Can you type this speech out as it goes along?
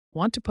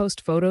Want to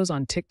post photos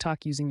on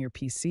TikTok using your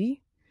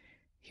PC?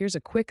 Here's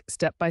a quick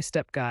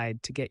step-by-step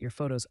guide to get your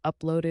photos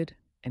uploaded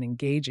and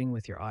engaging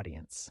with your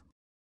audience.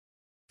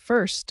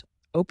 First,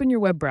 open your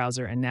web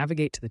browser and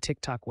navigate to the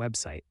TikTok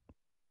website.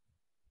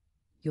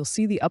 You'll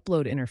see the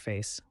upload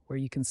interface where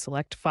you can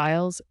select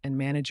files and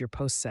manage your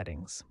post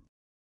settings.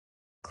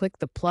 Click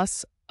the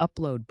plus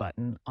upload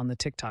button on the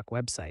TikTok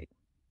website.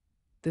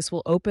 This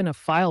will open a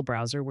file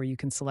browser where you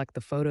can select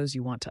the photos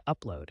you want to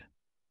upload.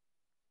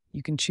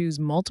 You can choose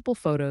multiple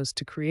photos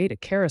to create a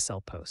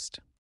carousel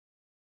post.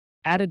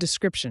 Add a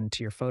description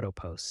to your photo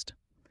post.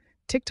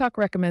 TikTok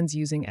recommends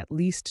using at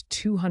least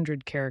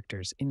 200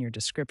 characters in your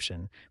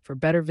description for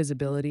better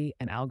visibility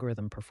and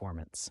algorithm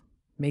performance.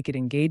 Make it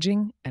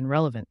engaging and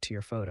relevant to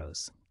your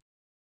photos.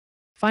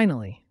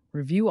 Finally,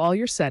 review all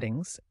your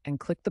settings and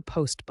click the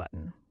Post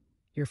button.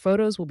 Your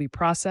photos will be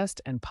processed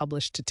and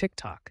published to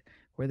TikTok,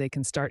 where they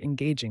can start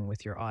engaging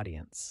with your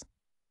audience.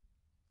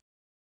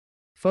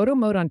 Photo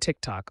mode on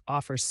TikTok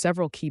offers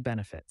several key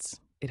benefits.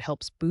 It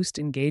helps boost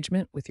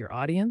engagement with your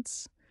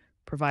audience,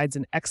 provides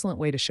an excellent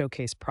way to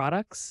showcase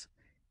products,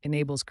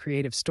 enables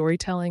creative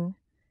storytelling,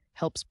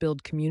 helps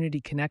build community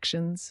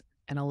connections,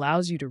 and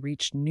allows you to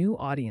reach new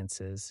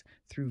audiences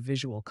through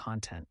visual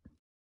content.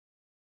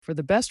 For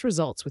the best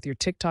results with your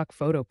TikTok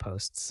photo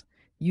posts,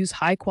 use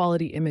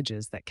high-quality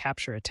images that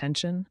capture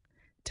attention,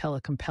 tell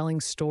a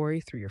compelling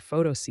story through your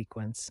photo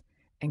sequence,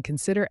 and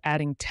consider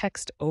adding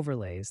text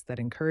overlays that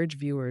encourage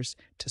viewers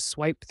to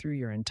swipe through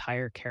your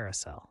entire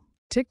carousel.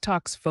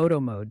 TikTok's photo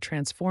mode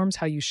transforms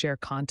how you share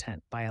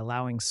content by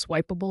allowing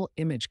swipeable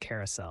image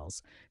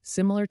carousels,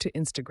 similar to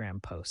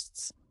Instagram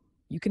posts.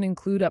 You can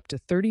include up to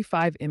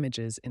 35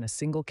 images in a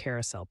single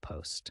carousel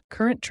post.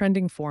 Current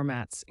trending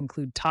formats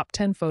include top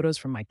 10 photos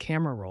from my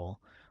camera roll,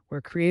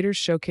 where creators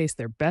showcase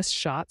their best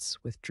shots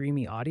with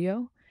dreamy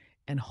audio,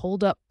 and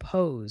hold up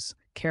pose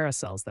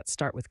carousels that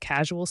start with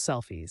casual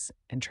selfies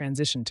and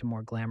transition to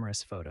more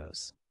glamorous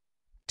photos.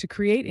 To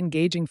create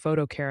engaging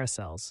photo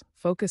carousels,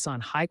 focus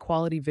on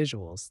high-quality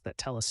visuals that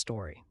tell a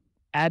story.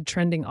 Add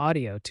trending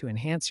audio to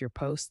enhance your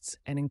posts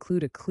and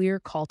include a clear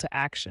call to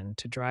action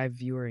to drive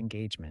viewer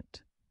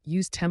engagement.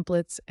 Use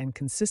templates and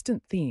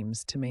consistent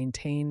themes to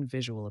maintain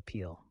visual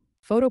appeal.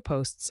 Photo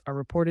posts are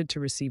reported to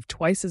receive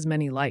twice as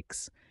many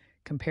likes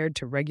compared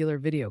to regular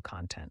video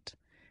content,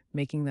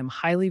 making them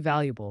highly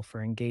valuable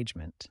for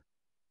engagement.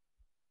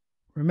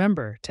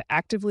 Remember to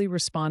actively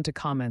respond to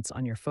comments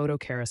on your photo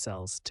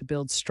carousels to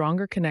build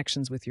stronger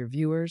connections with your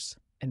viewers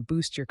and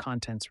boost your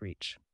content's reach.